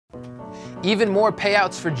Even more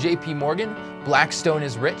payouts for JPMorgan, Blackstone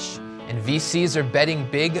is rich, and VCs are betting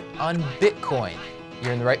big on Bitcoin.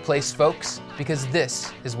 You're in the right place, folks, because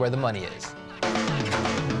this is where the money is.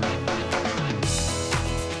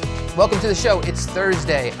 Welcome to the show. It's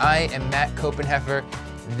Thursday. I am Matt Koppenheffer.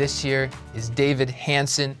 This here is David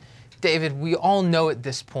Hanson. David, we all know at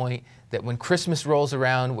this point that when Christmas rolls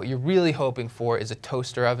around, what you're really hoping for is a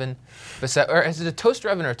toaster oven. Or is it a toaster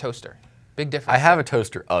oven or a toaster? Big difference. I have a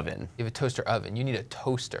toaster oven. You have a toaster oven. You need a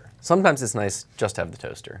toaster. Sometimes it's nice just to have the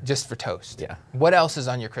toaster. Just for toast. Yeah. What else is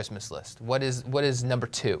on your Christmas list? What is number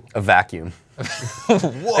 2? A vacuum.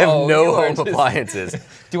 Whoa, I have no home appliances. Do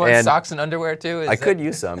you want socks and underwear too? I could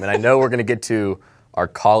use some, and I know we're going to get to our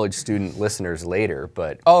college student listeners later,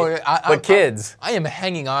 but kids, I am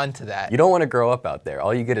hanging on to that. You don't want to grow up out there.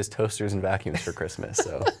 All you get is toasters and vacuums for Christmas,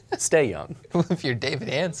 so stay young. If you're David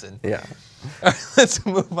Hanson. Yeah. All right, let's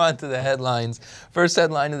move on to the headlines. First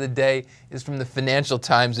headline of the day is from the Financial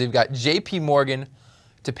Times. We've got JPMorgan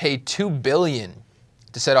to pay $2 billion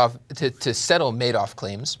to settle Madoff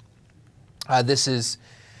claims. This is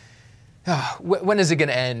when is it going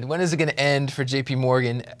to end? When is it going to end for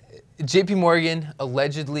JPMorgan? JPMorgan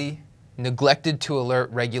allegedly neglected to alert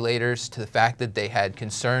regulators to the fact that they had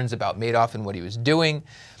concerns about Madoff and what he was doing.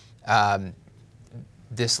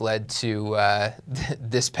 This led to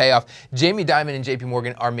this payoff. Jamie Dimon and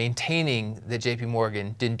JPMorgan are maintaining that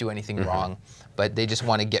JPMorgan didn't do anything wrong, but they just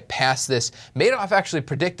want to get past this. Madoff actually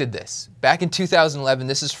predicted this. Back in 2011,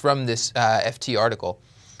 this is from this FT article.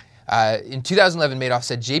 In 2011, Madoff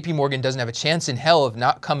said JPMorgan doesn't have a chance in hell of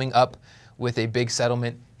not coming up with a big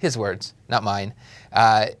settlement. His words, not mine.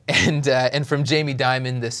 And from Jamie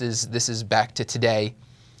Dimon, this is back to today.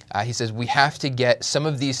 He says, we have to get some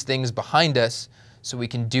of these things behind us so we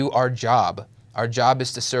can do our job. Our job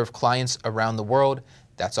is to serve clients around the world.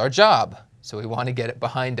 That's our job. So we want to get it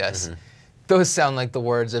behind us. Those sound like the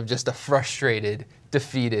words of just a frustrated,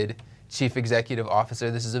 defeated chief executive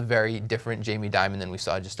officer. This is a very different Jamie Dimon than we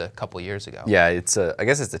saw just a couple years ago. Yeah, I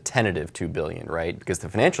guess it's a tentative $2 billion, right? Because the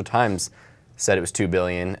Financial Times said it was $2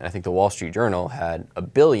 billion, and I think the Wall Street Journal had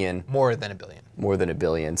 $1 billion. More than $1 billion. More than $1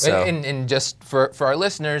 billion. So, and just for our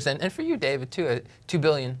listeners, and for you, David, too, $2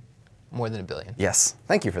 billion, more than $1 billion. Yes,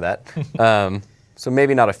 thank you for that. So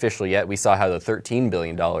maybe not official yet. We saw how the $13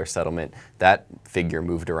 billion settlement, that figure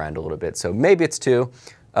moved around a little bit. So maybe it's 2.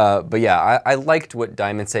 But yeah, I liked what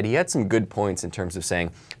Dimon said. He had some good points in terms of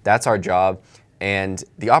saying that's our job, and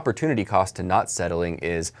the opportunity cost to not settling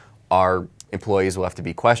is our employees will have to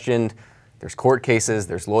be questioned. There's court cases,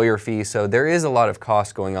 there's lawyer fees, so there is a lot of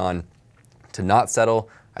cost going on to not settle.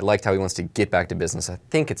 I liked how he wants to get back to business. I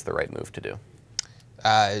think it's the right move to do.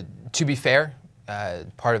 To be fair,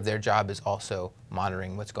 part of their job is also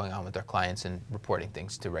monitoring what's going on with their clients and reporting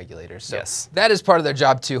things to regulators. So yes. That is part of their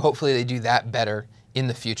job too. Hopefully they do that better in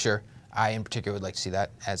the future. I in particular would like to see that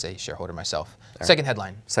as a shareholder myself. Second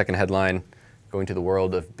headline. Second headline, going to the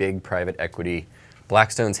world of big private equity.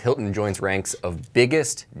 Blackstone's Hilton joins ranks of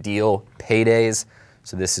biggest deal paydays.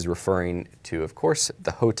 So this is referring to, of course,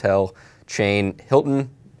 the hotel chain Hilton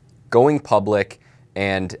going public.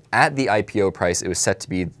 And at the IPO price, it was set to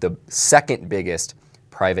be the second biggest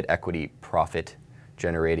private equity profit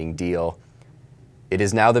generating deal. It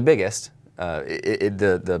is now the biggest.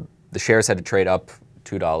 The shares had to trade up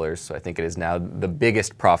 $2, so I think it is now the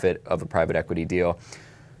biggest profit of a private equity deal.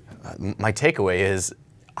 My takeaway is,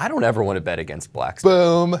 I don't ever want to bet against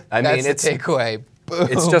Blackstone. Boom. That's the takeaway. Boom.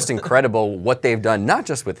 It's just incredible what they've done, not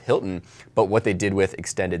just with Hilton, but what they did with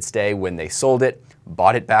Extended Stay when they sold it,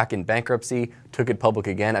 bought it back in bankruptcy, took it public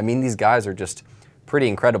again. I mean, these guys are just pretty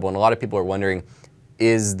incredible, and a lot of people are wondering,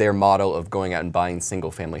 is their model of going out and buying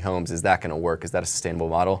single-family homes, is that going to work? Is that a sustainable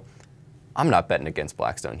model? I'm not betting against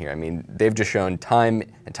Blackstone here. I mean, they've just shown time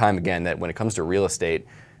and time again that when it comes to real estate,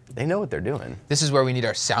 they know what they're doing. This is where we need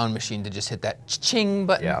our sound machine to just hit that ching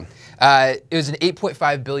button. Yeah. It was an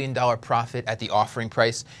 $8.5 billion profit at the offering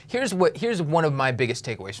price. Here's one of my biggest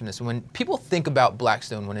takeaways from this. When people think about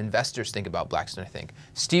Blackstone, when investors think about Blackstone, I think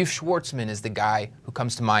Steve Schwartzman is the guy who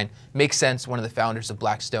comes to mind. Makes sense, one of the founders of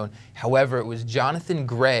Blackstone. However, it was Jonathan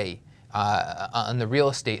Gray on the real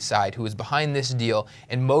estate side who was behind this deal,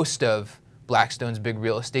 and most of Blackstone's big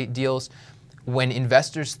real estate deals. When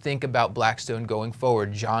investors think about Blackstone going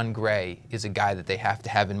forward, John Gray is a guy that they have to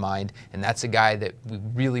have in mind, and that's a guy that we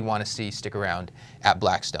really want to see stick around at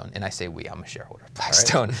Blackstone. And I say we, I'm a shareholder of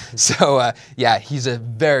Blackstone. Right. So yeah, he's a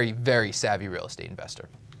very, very savvy real estate investor.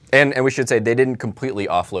 And we should say they didn't completely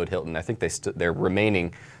offload Hilton. I think their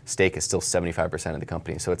remaining stake is still 75% of the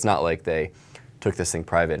company. So it's not like they took this thing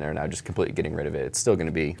private and are now just completely getting rid of it. It's still going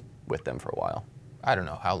to be with them for a while. I don't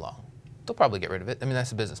know how long. they'll probably get rid of it. I mean,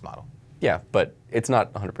 that's a business model. Yeah, but it's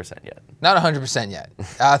not 100% yet. Not 100% yet.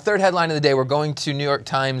 Third headline of the day, we're going to New York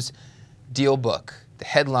Times Deal Book. The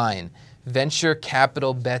headline, Venture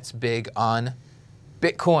Capital Bets Big on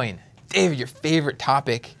Bitcoin. David, your favorite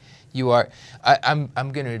topic. I'm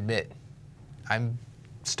going to admit, I'm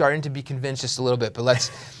starting to be convinced just a little bit, but let's,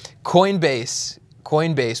 Coinbase,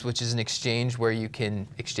 which is an exchange where you can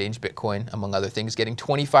exchange Bitcoin, among other things, getting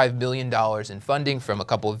 $25 million in funding from a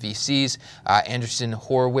couple of VCs, Anderson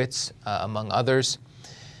Horowitz, among others.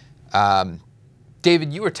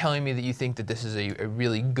 David, you were telling me that you think that this is a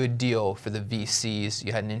really good deal for the VCs.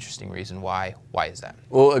 You had an interesting reason why. Why is that?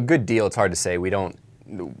 Well, a good deal, it's hard to say. It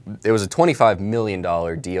was a $25 million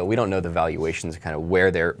deal. We don't know the valuations, kind of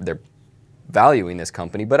where they're valuing this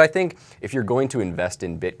company. But I think if you're going to invest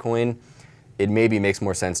in Bitcoin, it maybe makes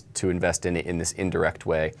more sense to invest in it in this indirect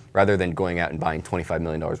way. Rather than going out and buying $25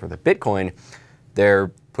 million worth of Bitcoin, they're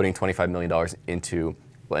putting $25 million into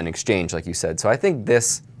an exchange, like you said. So I think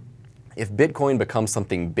this, if Bitcoin becomes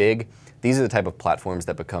something big, these are the type of platforms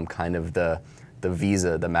that become kind of the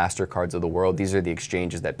Visa, the MasterCards of the world. These are the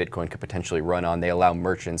exchanges that Bitcoin could potentially run on. They allow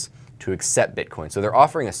merchants to accept Bitcoin. So they're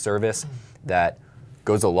offering a service that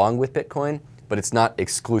goes along with Bitcoin, but it's not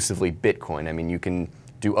exclusively Bitcoin. I mean, you can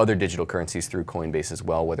do other digital currencies through Coinbase as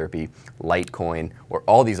well, whether it be Litecoin or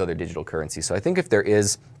all these other digital currencies. So I think if there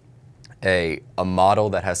is a model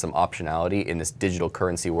that has some optionality in this digital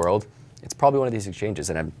currency world, it's probably one of these exchanges.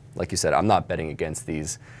 And like you said, I'm not betting against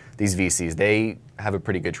these VCs. They have a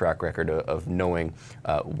pretty good track record of knowing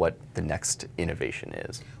what the next innovation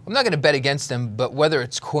is. I'm not going to bet against them, but whether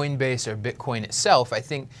it's Coinbase or Bitcoin itself, I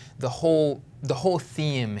think the whole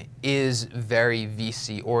theme is very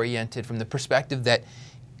VC oriented from the perspective that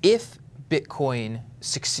if Bitcoin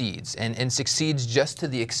succeeds, and succeeds just to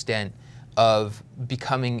the extent of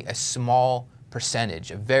becoming a small percentage,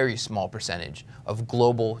 a very small percentage of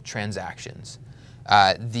global transactions,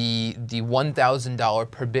 the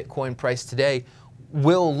 $1,000 per Bitcoin price today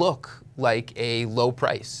will look like a low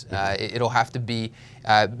price. It'll have to be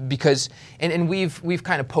because, and we've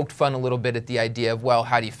kind of poked fun a little bit at the idea of, well,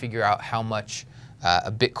 how do you figure out how much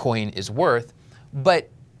a Bitcoin is worth? But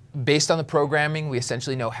based on the programming, we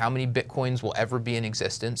essentially know how many Bitcoins will ever be in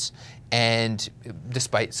existence, and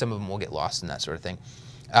despite some of them will get lost and that sort of thing.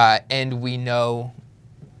 And we know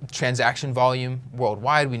transaction volume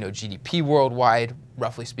worldwide, we know GDP worldwide,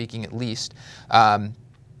 roughly speaking at least.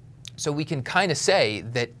 So we can kind of say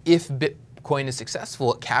that if Bitcoin is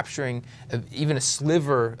successful at capturing even a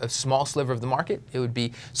small sliver of the market, it would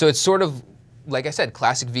be, so it's sort of, like I said,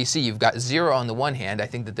 classic VC. You've got zero on the one hand. I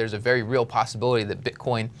think that there's a very real possibility that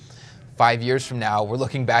Bitcoin, 5 years from now, we're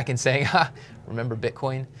looking back and saying, ha, remember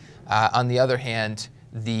Bitcoin? On the other hand,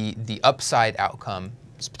 the upside outcome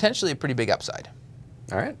is potentially a pretty big upside.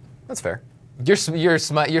 All right, that's fair. You're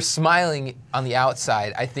smiling on the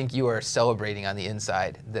outside. I think you are celebrating on the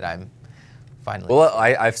inside that I'm finally. Well,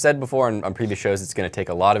 I've said before on previous shows, it's going to take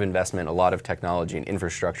a lot of investment, a lot of technology and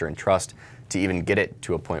infrastructure and trust to even get it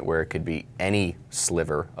to a point where it could be any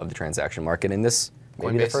sliver of the transaction market. And this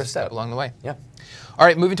may be the first step along the way. Yeah. All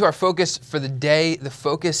right, moving to our focus for the day. The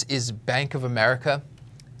focus is Bank of America.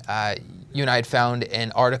 You and I had found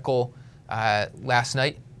an article last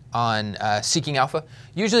night on Seeking Alpha.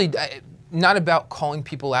 Usually not about calling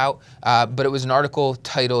people out, but it was an article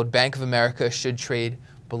titled Bank of America Should Trade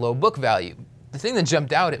Below Book Value. The thing that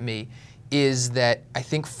jumped out at me is that I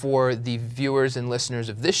think for the viewers and listeners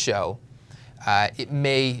of this show, it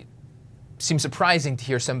may seem surprising to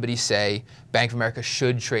hear somebody say Bank of America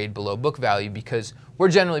should trade below book value, because we're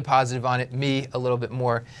generally positive on it, me a little bit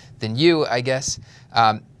more than you, I guess.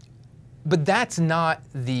 But that's not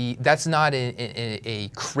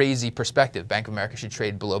a crazy perspective. Bank of America should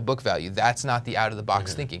trade below book value. That's not the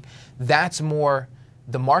out-of-the-box thinking. That's more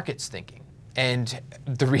the market's thinking. And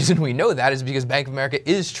the reason we know that is because Bank of America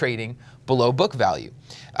is trading below book value.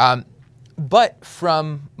 But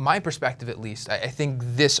from my perspective, at least, I think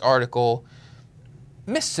this article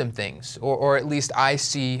missed some things, or at least I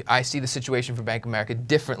see the situation for Bank of America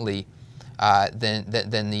differently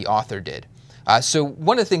than the author did. So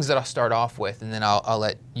one of the things that I'll start off with, and then I'll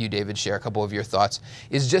let you, David, share a couple of your thoughts,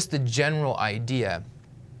 is just the general idea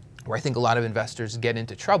where I think a lot of investors get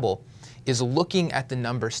into trouble is looking at the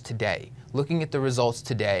numbers today, looking at the results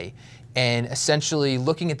today, and essentially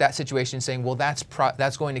looking at that situation and saying, well, that's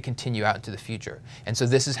going to continue out into the future. And so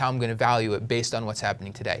this is how I'm going to value it based on what's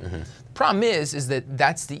happening today. The problem is that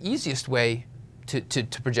that's the easiest way to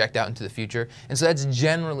project out into the future. And so that's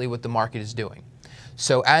generally what the market is doing.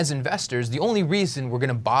 So as investors, the only reason we're going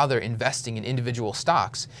to bother investing in individual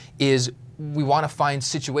stocks is we want to find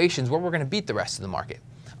situations where we're going to beat the rest of the market.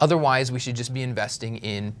 Otherwise, we should just be investing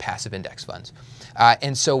in passive index funds.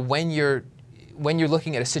 And so when you're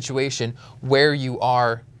looking at a situation where you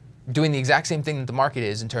are doing the exact same thing that the market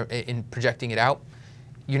is in projecting it out,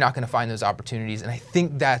 you're not going to find those opportunities. And I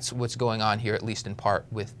think that's what's going on here, at least in part,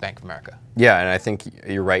 with Bank of America. Yeah, and I think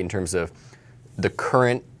you're right in terms of the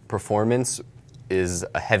current performance is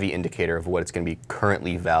a heavy indicator of what it's going to be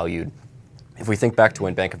currently valued. If we think back to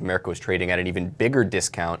when Bank of America was trading at an even bigger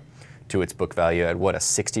discount to its book value, at what, a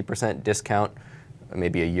 60% discount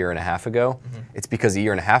maybe a year and a half ago, it's because a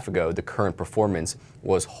year and a half ago the current performance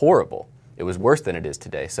was horrible. It was worse than it is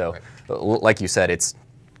today. So like you said,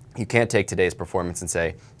 you can't take today's performance and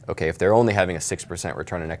say, okay, if they're only having a 6%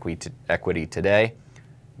 return on equity today,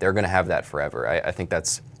 they're going to have that forever. I think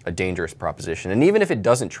that's a dangerous proposition. And even if it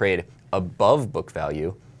doesn't trade above book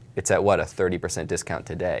value, it's at what, a 30% discount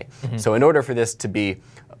today. So in order for this to be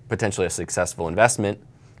potentially a successful investment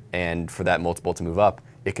and for that multiple to move up,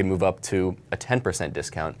 it can move up to a 10%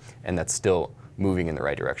 discount, and that's still moving in the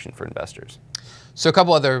right direction for investors. So a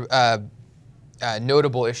couple other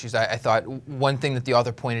notable issues. I thought one thing that the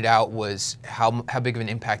author pointed out was how big of an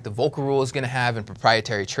impact the Volcker Rule is going to have in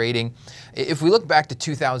proprietary trading. If we look back to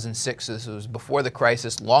 2006, so this was before the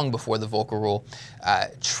crisis, long before the Volcker Rule,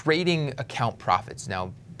 trading account profits.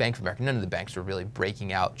 Now, Bank of America, none of the banks were really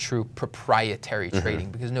breaking out true proprietary trading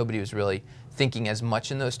because nobody was really thinking as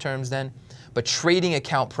much in those terms then. But trading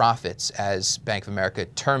account profits, as Bank of America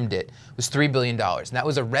termed it, was $3 billion. And that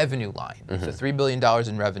was a revenue line. So $3 billion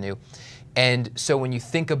in revenue. And so when you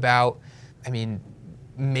think about, I mean,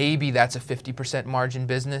 maybe that's a 50% margin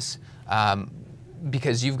business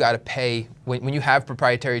because you've got to pay, when you have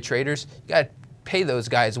proprietary traders, you got to pay those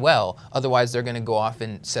guys well. Otherwise, they're going to go off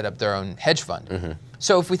and set up their own hedge fund.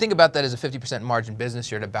 So if we think about that as a 50% margin business,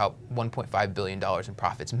 you're at about $1.5 billion in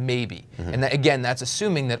profits, maybe. And that, again, that's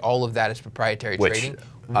assuming that all of that is proprietary trading.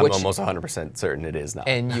 I'm almost 100% certain it is not.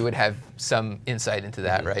 And you would have some insight into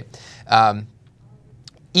that, right?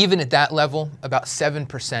 Even at that level, about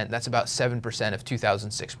 7%, that's about 7% of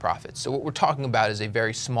 2006 profits. So what we're talking about is a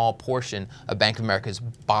very small portion of Bank of America's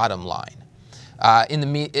bottom line.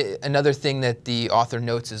 Another thing that the author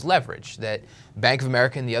notes is leverage, that Bank of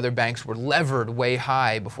America and the other banks were levered way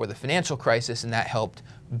high before the financial crisis, and that helped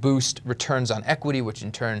boost returns on equity, which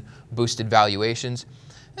in turn boosted valuations.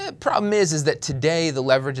 The problem is that today the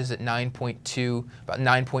leverage is at 9.2, about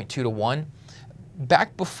 9.2 to 1.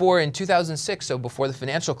 Back before, in 2006, so before the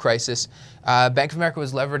financial crisis, Bank of America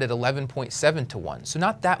was levered at 11.7 to 1, so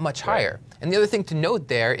not that much higher. And the other thing to note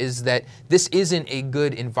there is that this isn't a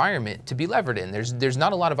good environment to be levered in. There's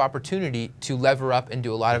not a lot of opportunity to lever up and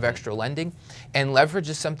do a lot of extra lending, and leverage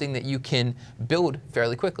is something that you can build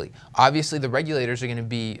fairly quickly. Obviously, the regulators are going to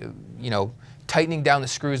be, tightening down the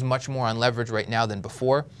screws much more on leverage right now than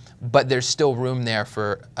before, but there's still room there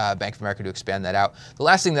for Bank of America to expand that out. The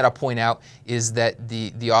last thing that I'll point out is that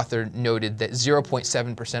the author noted that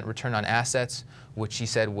 0.7% return on assets, which he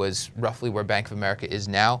said was roughly where Bank of America is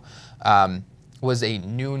now, was a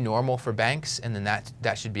new normal for banks, and then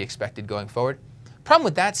that should be expected going forward. Problem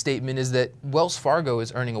with that statement is that Wells Fargo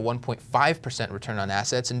is earning a 1.5% return on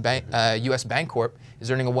assets, and US Bancorp is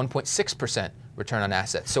earning a 1.6% return on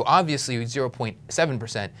assets. So obviously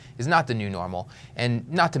 0.7% is not the new normal, and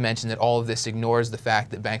not to mention that all of this ignores the fact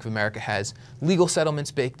that Bank of America has legal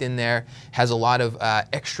settlements baked in there, has a lot of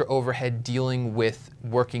extra overhead dealing with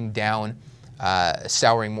working down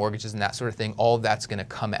souring mortgages and that sort of thing. All of that's going to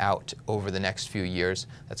come out over the next few years.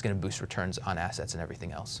 That's going to boost returns on assets and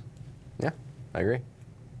everything else. Yeah, I agree.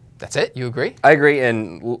 That's it? You agree? I agree,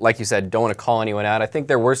 and like you said, don't want to call anyone out. I think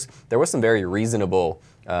there was some very reasonable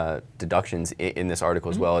deductions in this article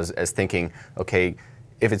as well as thinking, okay,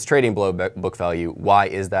 if it's trading below book value, why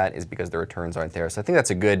is that? Is because the returns aren't there. So I think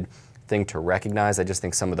that's a good thing to recognize. I just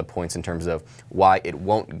think some of the points in terms of why it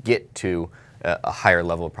won't get to a higher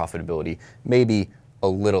level of profitability may be a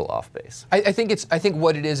little off base. I think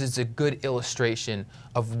what it is a good illustration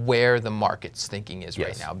of where the market's thinking is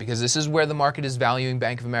right now, because this is where the market is valuing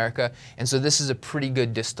Bank of America, and so this is a pretty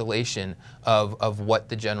good distillation of what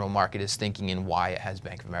the general market is thinking and why it has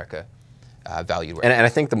Bank of America valued right now. And I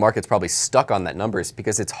think the market's probably stuck on that numbers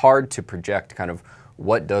because it's hard to project kind of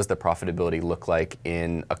what does the profitability look like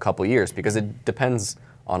in a couple years, because it depends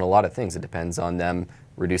on a lot of things. It depends on them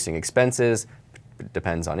reducing expenses,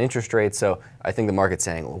 depends on interest rates. So I think the market's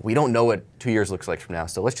saying, well, we don't know what 2 years looks like from now,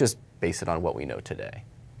 so let's just base it on what we know today.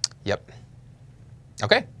 Yep.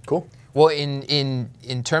 Okay. Cool. Well, in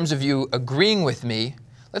terms of you agreeing with me,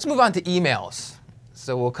 let's move on to emails.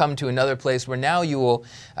 So we'll come to another place where now you will,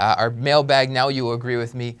 our mailbag, now you will agree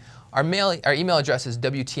with me. Our email address is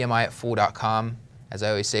wtmi@fool.com. As I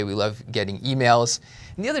always say, we love getting emails.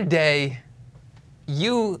 And the other day,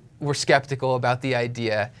 you were skeptical about the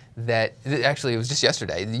idea that, actually it was just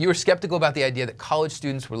yesterday, you were skeptical about the idea that college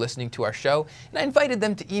students were listening to our show, and I invited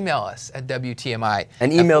them to email us at WTMI.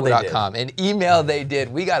 An email they did. An email they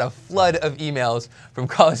did. We got a flood of emails from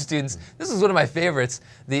college students. This is one of my favorites.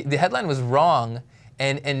 The headline was wrong,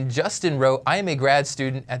 and Justin wrote, "I am a grad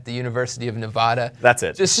student at the University of Nevada." That's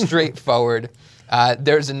it. Just straightforward.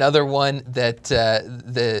 There's another one that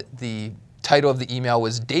the title of the email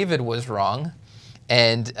was "David was wrong."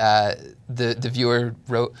 And the viewer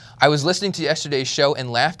wrote, "I was listening to yesterday's show and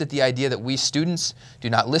laughed at the idea that we students do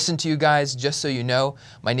not listen to you guys. Just so you know,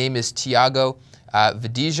 my name is Tiago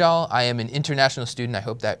Vidijal. I am an international student." I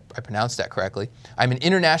hope that I pronounced that correctly. "I'm an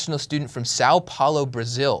international student from Sao Paulo,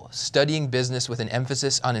 Brazil, studying business with an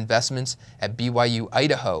emphasis on investments at BYU,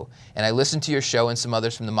 Idaho. And I listened to your show and some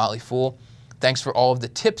others from the Motley Fool. Thanks for all of the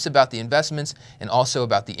tips about the investments and also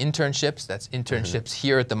about the internships." That's internships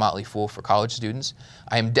here at the Motley Fool for college students.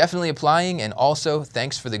 "I am definitely applying, and also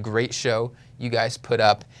thanks for the great show you guys put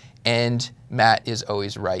up." And Matt is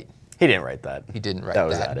always right. He didn't write that. He didn't write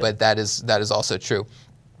that, but that is also true.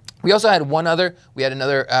 We also had another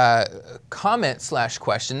comment /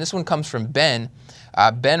 question. This one comes from Ben.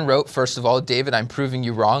 Ben wrote, "First of all, David, I'm proving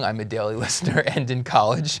you wrong. I'm a daily listener and in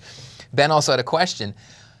college." Ben also had a question.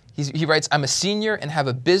 He writes, "I'm a senior and have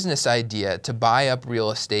a business idea to buy up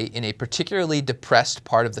real estate in a particularly depressed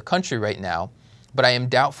part of the country right now, but I am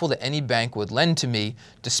doubtful that any bank would lend to me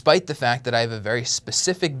despite the fact that I have a very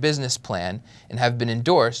specific business plan and have been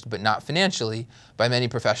endorsed, but not financially, by many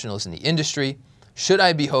professionals in the industry. Should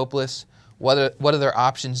I be hopeless? What other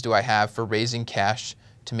options do I have for raising cash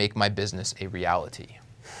to make my business a reality?"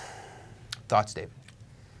 Thoughts, David?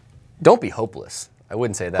 Don't be hopeless. I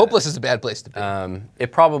wouldn't say that. Hopeless is a bad place to be.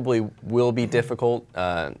 It probably will be difficult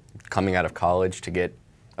coming out of college to get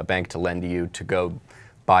a bank to lend to you to go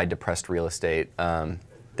buy depressed real estate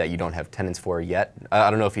that you don't have tenants for yet. I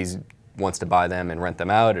don't know if he wants to buy them and rent them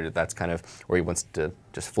out, or that's kind of, or he wants to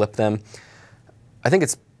just flip them. I think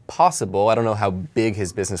it's possible. I don't know how big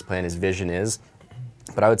his business plan, his vision is,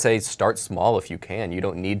 but I would say start small if you can. You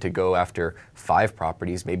don't need to go after 5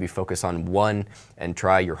 properties. Maybe focus on one and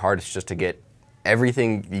try your hardest just to get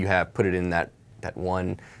everything you have, put it in that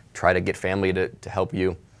one. Try to get family to help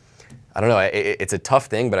you. I don't know. It's a tough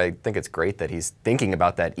thing, but I think it's great that he's thinking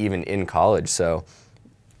about that even in college. So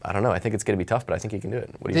I don't know. I think it's going to be tough, but I think he can do it.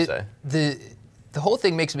 What do you say? The whole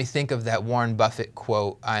thing makes me think of that Warren Buffett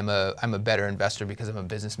quote, I'm a better investor because I'm a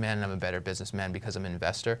businessman, and I'm a better businessman because I'm an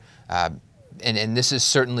investor. And this is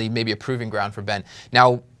certainly maybe a proving ground for Ben.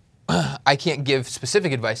 Now, I can't give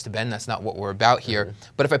specific advice to Ben. That's not what we're about here.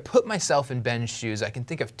 But if I put myself in Ben's shoes, I can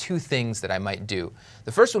think of 2 things that I might do.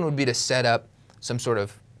 The first one would be to set up some sort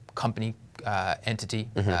of company entity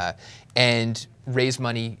and raise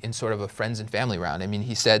money in sort of a friends and family round. I mean,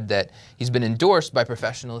 he said that he's been endorsed by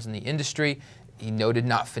professionals in the industry. He noted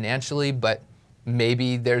not financially, but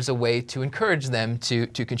maybe there's a way to encourage them to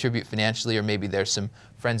contribute financially, or maybe there's some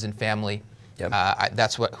friends and family. Yep.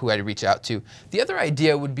 That's who I'd reach out to. The other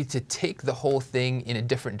idea would be to take the whole thing in a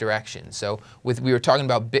different direction. So we were talking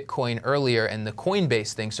about Bitcoin earlier and the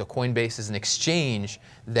Coinbase thing. So Coinbase is an exchange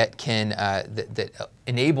that can that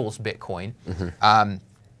enables Bitcoin.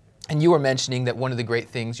 And you were mentioning that one of the great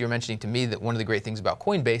things, you were mentioning to me that one of the great things about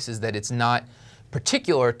Coinbase is that it's not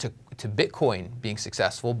particular to Bitcoin being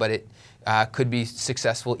successful, but it could be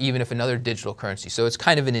successful even if another digital currency. So it's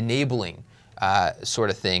kind of an enabling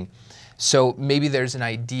sort of thing. So maybe there's an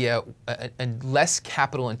idea, a less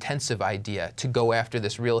capital intensive idea to go after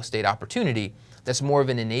this real estate opportunity that's more of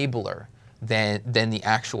an enabler than the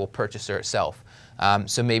actual purchaser itself.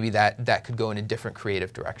 So maybe that could go in a different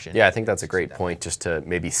creative direction. Yeah, I think that's a great point, just to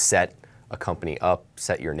maybe set a company up,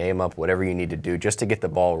 set your name up, whatever you need to do just to get the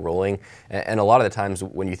ball rolling. And a lot of the times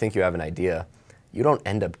when you think you have an idea, you don't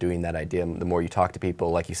end up doing that idea. The more you talk to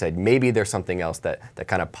people, like you said, maybe there's something else that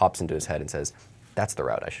kind of pops into his head and says, that's the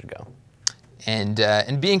route I should go.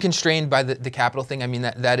 And being constrained by the capital thing, I mean,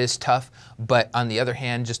 that is tough. But on the other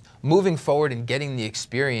hand, just moving forward and getting the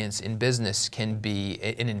experience in business can be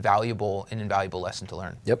an invaluable lesson to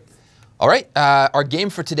learn. Yep. All right, our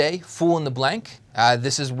game for today, Fool in the Blank.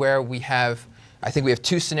 This is where I think we have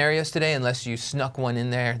 2 scenarios today, unless you snuck one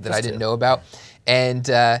in there that I didn't know about. And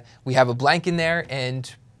we have a blank in there,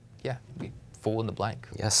 and yeah, we fool in the blank.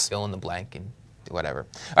 Yes. Fill in the blank and whatever.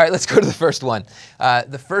 All right, let's go to the first one.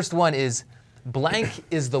 The first one is, blank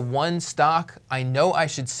is the one stock I know I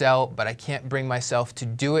should sell, but I can't bring myself to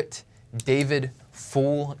do it. David,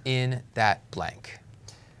 fool in that blank.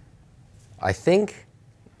 I think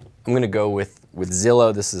I'm going to go with with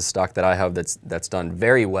Zillow. This is a stock that I have that's done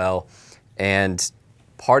very well. And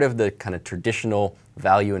part of the kind of traditional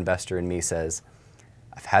value investor in me says,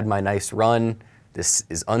 I've had my nice run. This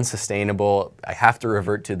is unsustainable. I have to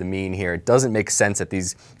revert to the mean here. It doesn't make sense at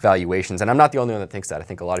these valuations. And I'm not the only one that thinks that. I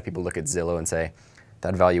think a lot of people look at Zillow and say,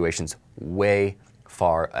 that valuation's way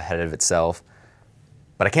far ahead of itself.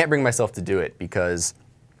 But I can't bring myself to do it because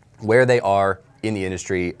where they are in the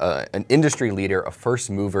industry, an industry leader, a first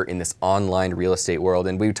mover in this online real estate world,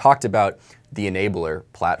 and we talked about the enabler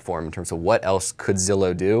platform in terms of what else could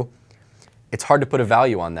Zillow do. It's hard to put a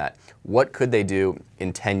value on that. What could they do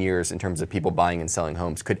in 10 years in terms of people buying and selling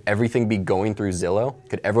homes? Could everything be going through Zillow?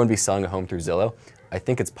 Could everyone be selling a home through Zillow? I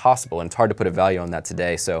think it's possible, and it's hard to put a value on that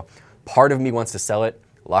today. So part of me wants to sell it,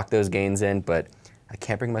 lock those gains in, but I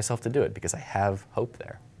can't bring myself to do it because I have hope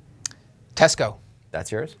there. Tesco.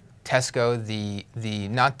 That's yours? Tesco,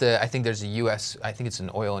 I think there's a U.S., I think it's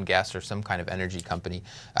an oil and gas or some kind of energy company,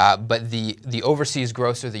 but the overseas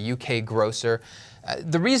grocer, the UK grocer.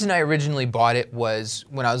 The reason I originally bought it was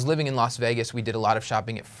when I was living in Las Vegas, we did a lot of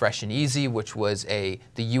shopping at Fresh and Easy, which was the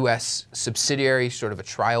U.S. subsidiary, sort of a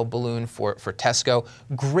trial balloon for Tesco.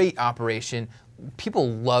 Great operation. People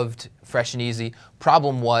loved Fresh and Easy.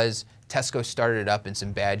 Problem was, Tesco started it up in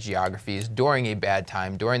some bad geographies during a bad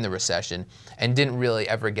time, during the recession, and didn't really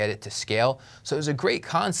ever get it to scale. So it was a great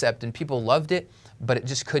concept and people loved it, but it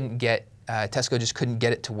just couldn't get, Tesco just couldn't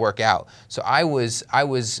get it to work out. So I was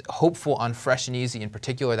hopeful on Fresh and Easy in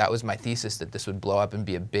particular. That was my thesis, that this would blow up and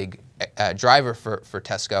be a big driver for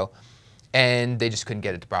Tesco. And they just couldn't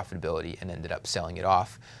get it to profitability and ended up selling it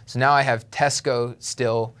off. So now I have Tesco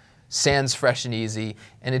still, sans Fresh and Easy,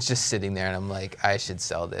 and it's just sitting there, and I'm like, I should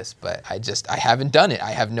sell this, but I haven't done it.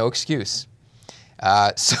 I have no excuse.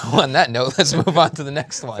 So on that note, let's move on to the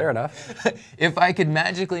next one. Fair enough. If I could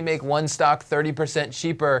magically make one stock 30%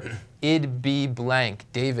 cheaper, it'd be blank.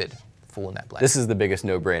 David, Fool in that blank. This is the biggest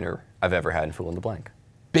no-brainer I've ever had in Fool in the Blank.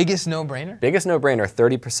 Biggest no-brainer? Biggest no-brainer,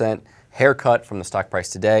 30% haircut from the stock price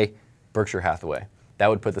today, Berkshire Hathaway. That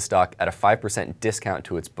would put the stock at a 5% discount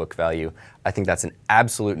to its book value. I think that's an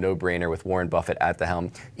absolute no-brainer with Warren Buffett at the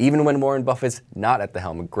helm. Even when Warren Buffett's not at the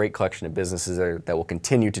helm, a great collection of businesses that will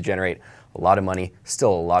continue to generate a lot of money.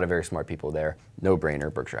 Still a lot of very smart people there.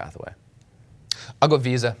 No-brainer, Berkshire Hathaway. I'll go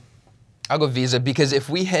Visa. I'll go Visa because if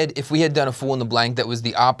we had done a Fool in the Blank that was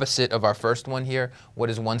the opposite of our first one here, what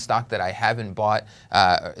is one stock that I haven't bought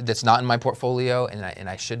that's not in my portfolio and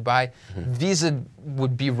I should buy, Visa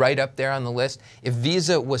would be right up there on the list. If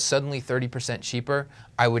Visa was suddenly 30% cheaper,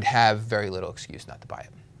 I would have very little excuse not to buy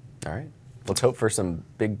it. All right. Let's hope for some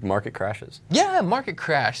big market crashes. Yeah, market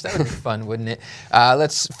crash. That would be fun, wouldn't it?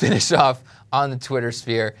 Let's finish off on the Twitter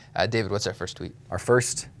sphere. David, what's our first tweet? Our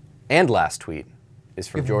first and last tweet is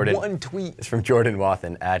from Jordan. One tweet. It's from Jordan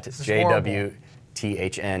Wathen at JWTHN.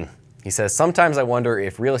 He says, sometimes I wonder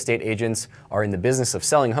if real estate agents are in the business of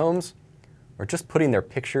selling homes or just putting their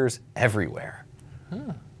pictures everywhere.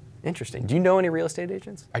 Huh. Interesting. Do you know any real estate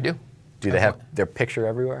agents? I do. Do they have their picture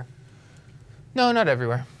everywhere? No, not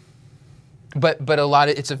everywhere. But a lot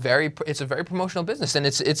of it's a very promotional business, and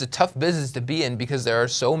it's a tough business to be in because there are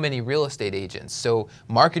so many real estate agents. So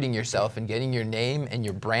marketing yourself and getting your name and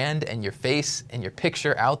your brand and your face and your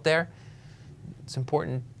picture out there, it's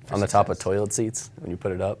important. On the top of toilet seats when you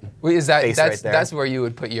put it up. Wait, that's where you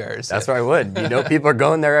would put yours? That's where I would. You know, people are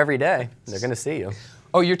going there every day. They're going to see you.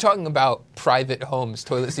 Oh, you're talking about private homes,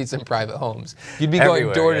 toilet seats in private homes. You'd be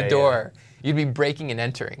going door to door. You'd be breaking and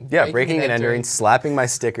entering. Yeah, breaking and entering, slapping my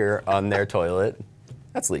sticker on their toilet.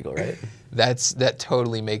 That's legal, right? That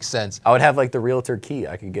totally makes sense. I would have like the realtor key.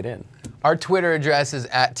 I could get in. Our Twitter address is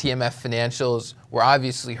 @TMF Financials. We're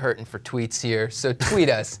obviously hurting for tweets here, so tweet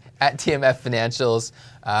us @TMF Financials.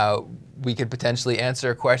 We could potentially answer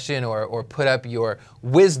a question or put up your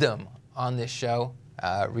wisdom on this show.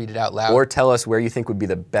 Read it out loud. Or tell us where you think would be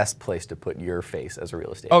the best place to put your face as a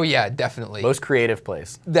real estate agent. Oh yeah, definitely. Most creative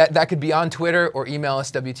place. That could be on Twitter or email us,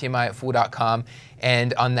 WTMI@fool.com.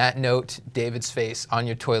 And on that note, David's face on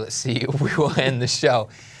your toilet seat, we will end the show.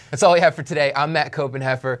 That's all we have for today. I'm Matt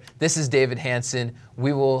Koppenheffer. This is David Hanson.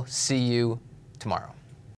 We will see you tomorrow.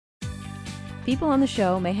 People on the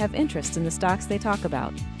show may have interest in the stocks they talk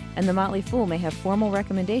about, and the Motley Fool may have formal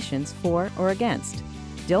recommendations for or against.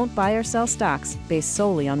 Don't buy or sell stocks based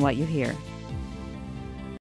solely on what you hear.